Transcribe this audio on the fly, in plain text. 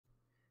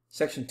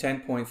Section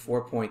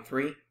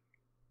 10.4.3.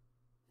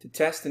 To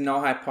test the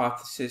null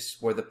hypothesis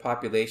where the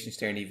population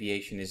standard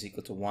deviation is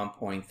equal to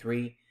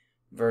 1.3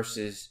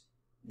 versus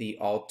the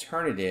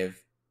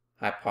alternative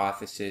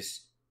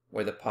hypothesis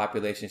where the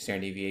population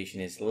standard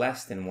deviation is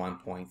less than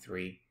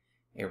 1.3,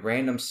 a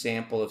random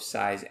sample of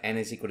size n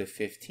is equal to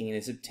 15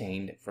 is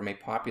obtained from a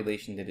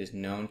population that is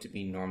known to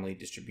be normally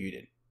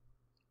distributed.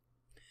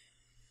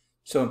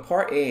 So in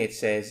part A it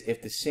says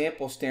if the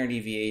sample standard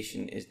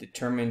deviation is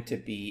determined to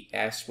be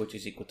S, which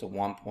is equal to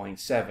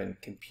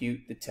 1.7,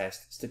 compute the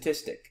test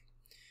statistic.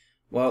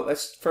 Well,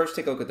 let's first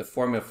take a look at the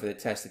formula for the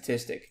test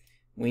statistic.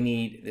 We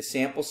need the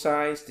sample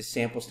size, the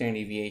sample standard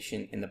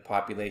deviation, and the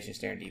population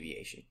standard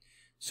deviation.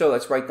 So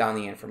let's write down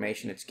the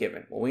information that's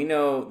given. Well, we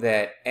know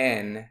that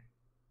n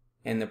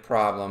in the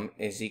problem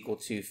is equal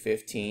to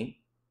 15.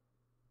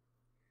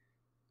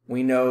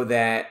 We know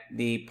that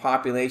the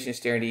population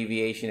standard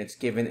deviation that's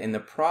given in the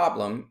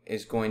problem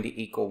is going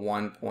to equal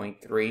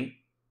 1.3.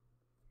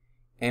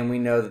 And we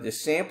know that the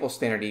sample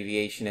standard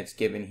deviation that's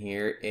given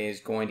here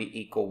is going to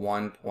equal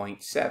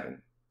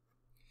 1.7.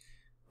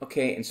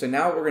 Okay, and so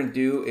now what we're going to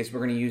do is we're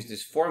going to use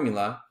this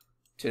formula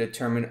to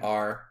determine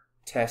our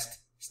test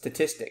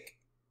statistic.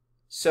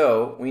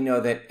 So we know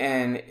that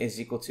n is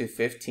equal to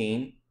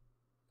 15.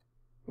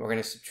 We're going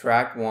to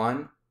subtract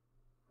 1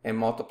 and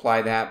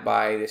multiply that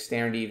by the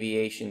standard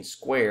deviation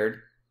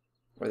squared,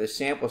 or the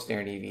sample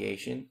standard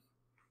deviation,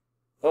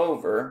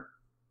 over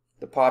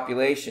the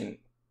population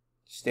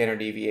standard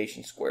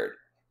deviation squared.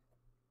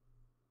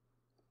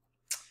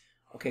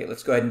 Okay,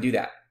 let's go ahead and do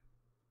that.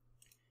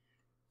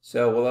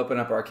 So we'll open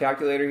up our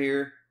calculator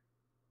here.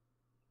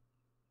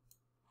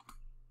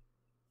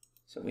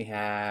 So we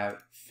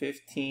have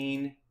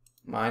 15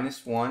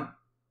 minus 1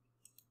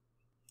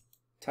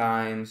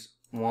 times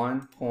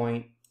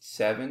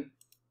 1.7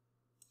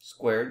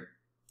 squared,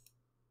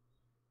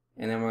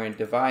 and then we're going to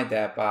divide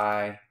that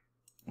by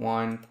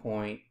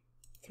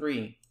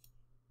 1.3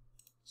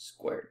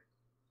 squared.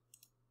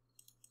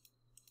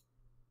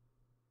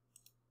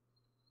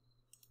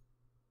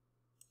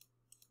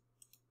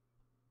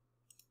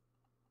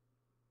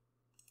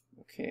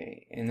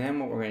 Okay, and then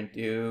what we're going to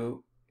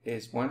do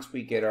is once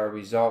we get our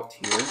result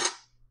here,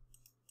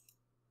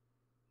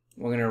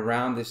 we're going to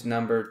round this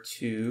number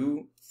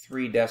to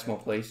 3 decimal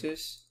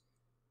places.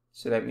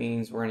 So that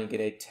means we're going to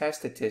get a test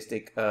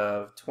statistic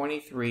of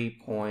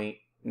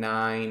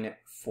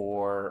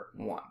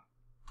 23.941.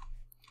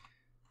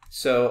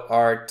 So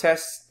our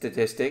test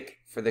statistic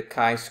for the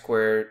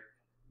chi-square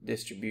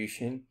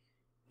distribution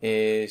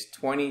is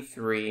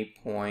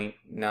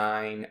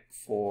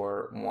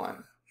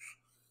 23.941.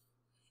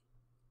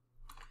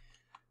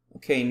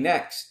 Okay,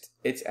 next,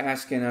 it's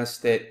asking us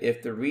that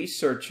if the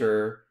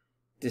researcher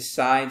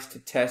decides to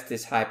test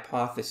this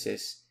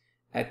hypothesis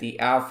at the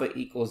alpha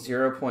equals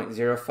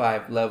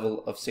 0.05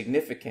 level of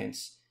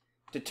significance,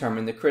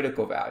 determine the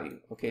critical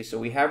value. Okay, so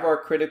we have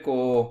our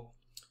critical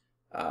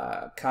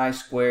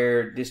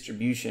chi-square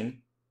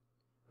distribution.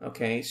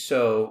 Okay,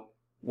 so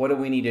what do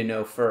we need to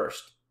know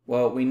first?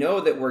 Well, we know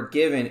that we're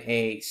given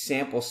a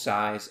sample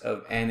size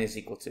of n is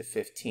equal to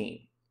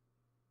 15.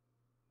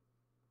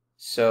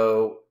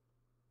 So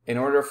in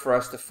order for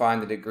us to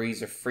find the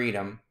degrees of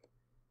freedom,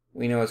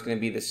 we know it's going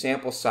to be the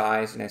sample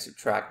size and then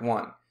subtract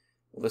 1.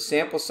 Well, the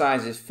sample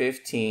size is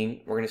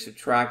 15. We're going to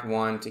subtract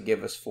 1 to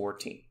give us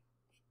 14.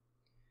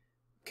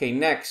 Okay,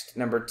 next,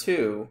 number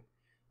 2.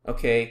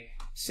 Okay,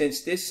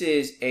 since this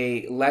is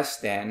a less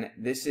than,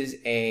 this is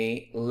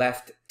a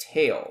left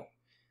tail.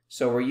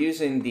 So we're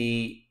using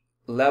the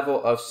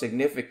level of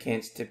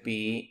significance to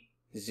be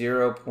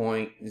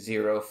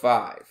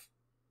 0.05.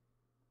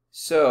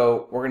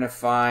 So we're going to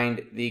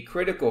find the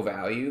critical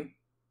value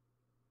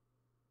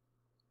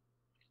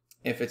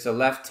if it's a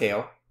left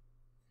tail.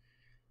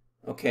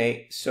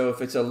 Okay, so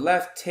if it's a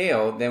left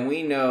tail, then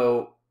we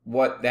know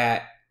what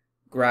that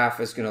graph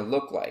is going to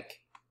look like.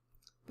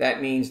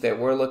 That means that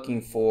we're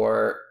looking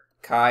for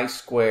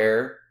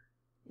chi-square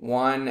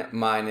 1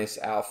 minus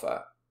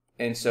alpha.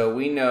 And so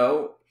we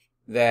know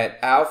that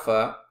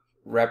alpha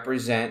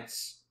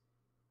represents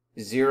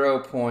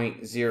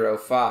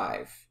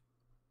 0.05.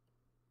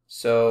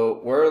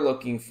 So we're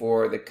looking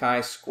for the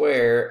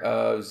chi-square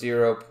of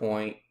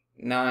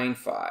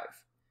 0.95.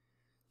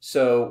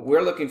 So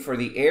we're looking for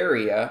the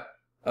area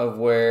of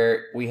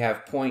where we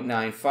have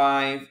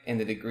 0.95 and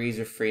the degrees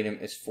of freedom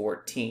is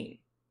 14.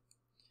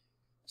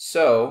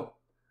 So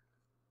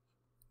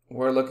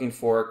we're looking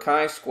for a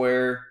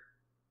chi-square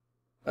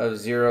of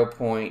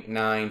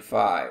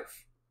 0.95.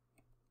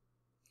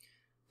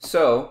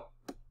 So,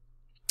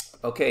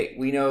 okay,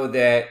 we know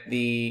that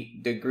the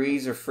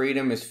degrees of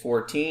freedom is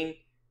 14.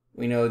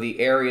 We know the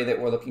area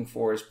that we're looking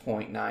for is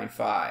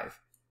 0.95.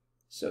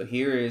 So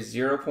here is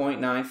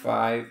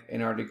 0.95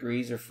 and our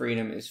degrees of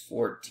freedom is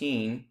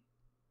 14.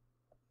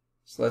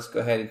 So let's go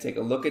ahead and take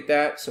a look at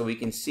that so we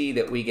can see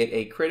that we get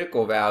a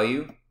critical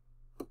value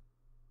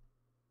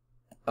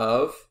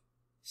of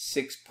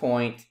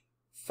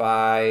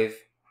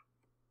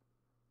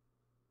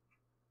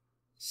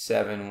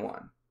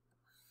 6.571.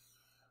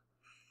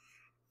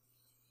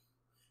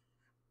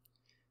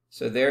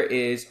 So there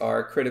is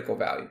our critical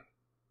value.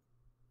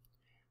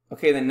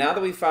 Okay, then now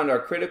that we found our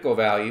critical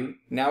value,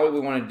 now what we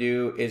want to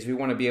do is we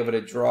want to be able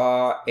to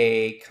draw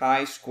a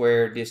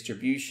chi-square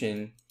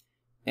distribution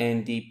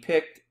and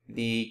depict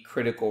the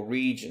critical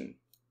region.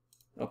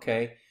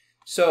 Okay,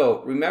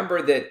 so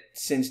remember that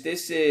since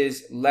this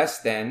is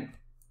less than,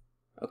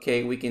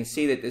 okay, we can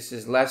see that this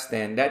is less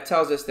than. That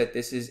tells us that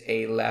this is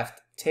a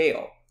left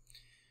tail.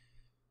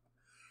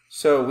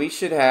 So we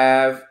should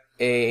have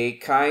a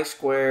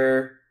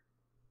chi-square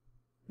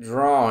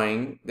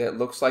drawing that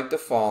looks like the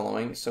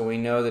following. So we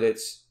know that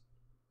it's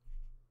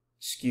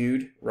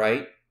skewed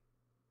right.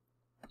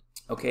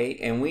 Okay,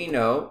 and we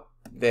know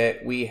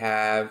that we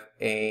have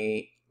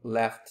a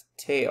left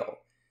tail.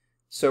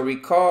 So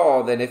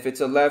recall that if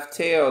it's a left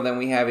tail, then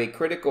we have a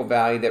critical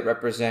value that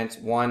represents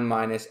 1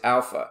 minus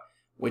alpha,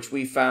 which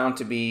we found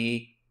to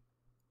be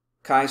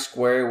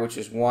chi-square, which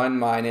is 1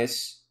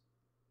 minus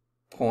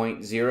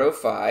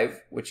 0.05,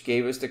 which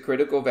gave us the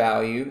critical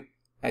value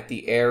at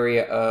the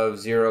area of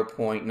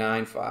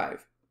 0.95.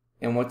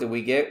 And what did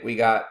we get? We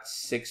got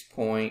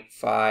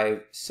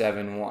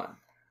 6.571.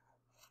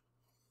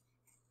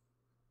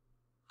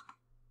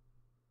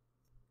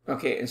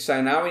 Okay, and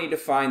so now we need to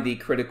find the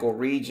critical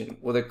region.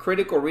 Well, the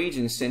critical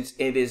region, since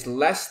it is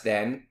less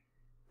than,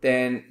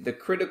 then the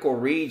critical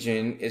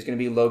region is going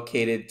to be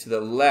located to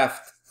the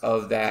left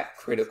of that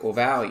critical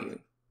value.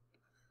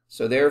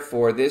 So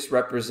therefore, this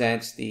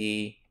represents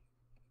the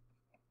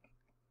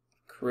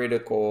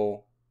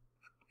critical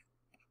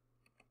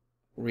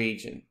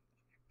region.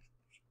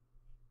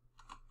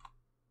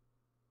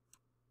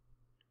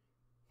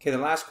 Okay, the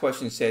last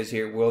question says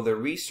here, will the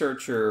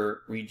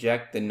researcher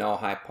reject the null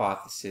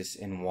hypothesis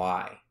and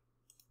why?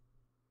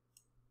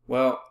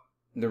 Well,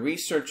 the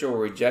researcher will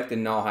reject the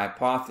null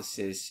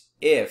hypothesis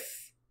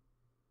if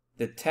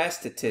the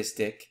test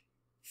statistic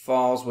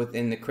falls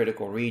within the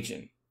critical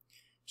region.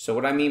 So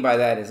what I mean by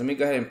that is, let me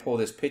go ahead and pull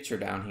this picture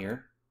down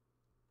here.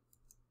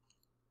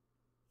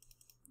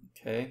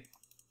 Okay.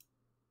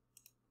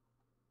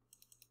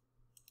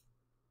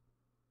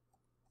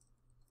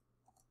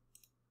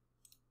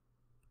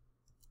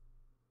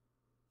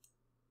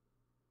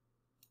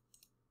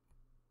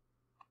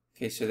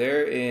 Okay, so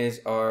there is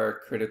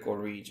our critical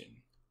region.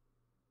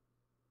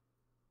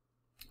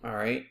 All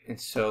right, and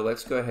so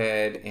let's go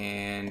ahead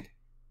and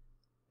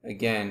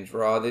again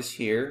draw this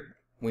here.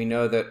 We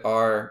know that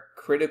our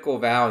critical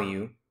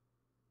value,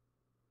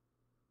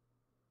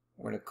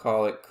 we're going to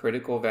call it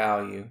critical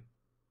value,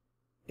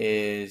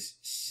 is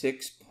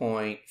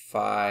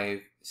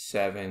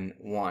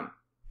 6.571.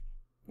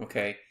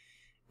 Okay,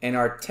 and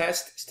our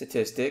test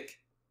statistic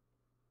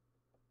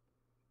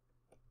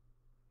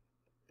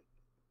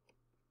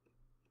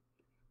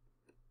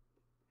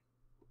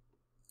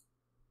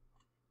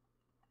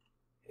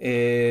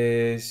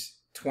is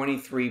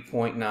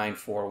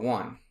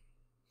 23.941.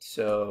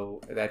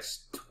 So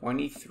that's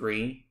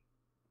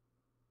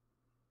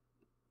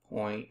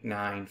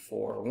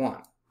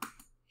 23.941.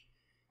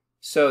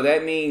 So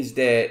that means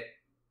that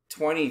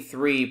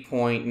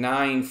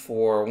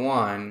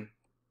 23.941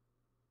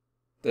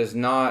 does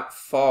not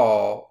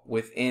fall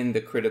within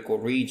the critical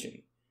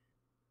region.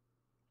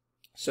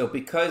 So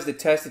because the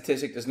test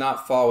statistic does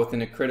not fall within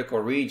the critical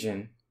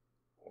region,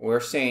 we're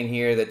saying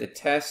here that the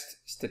test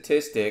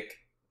statistic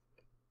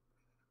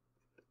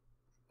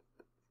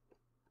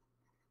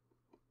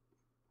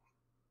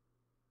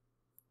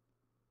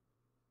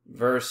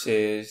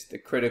versus the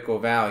critical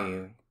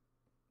value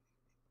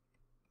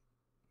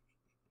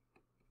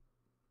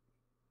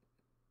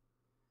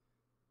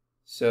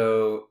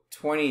so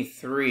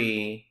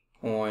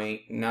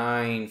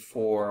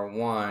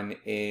 23.941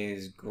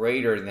 is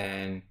greater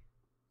than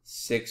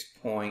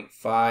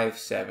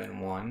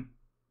 6.571,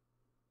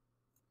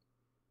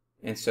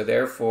 and so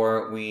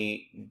therefore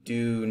we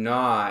do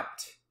not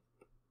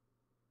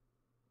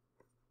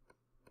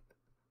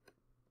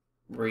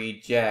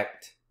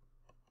reject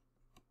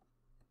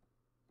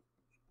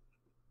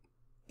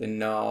the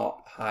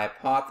null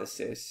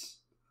hypothesis.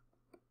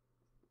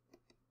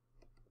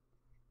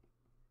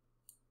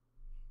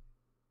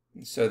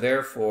 And so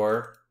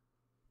therefore,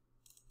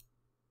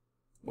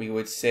 we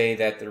would say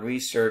that the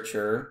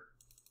researcher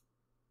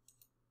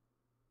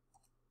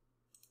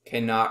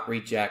cannot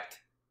reject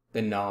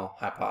the null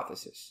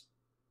hypothesis.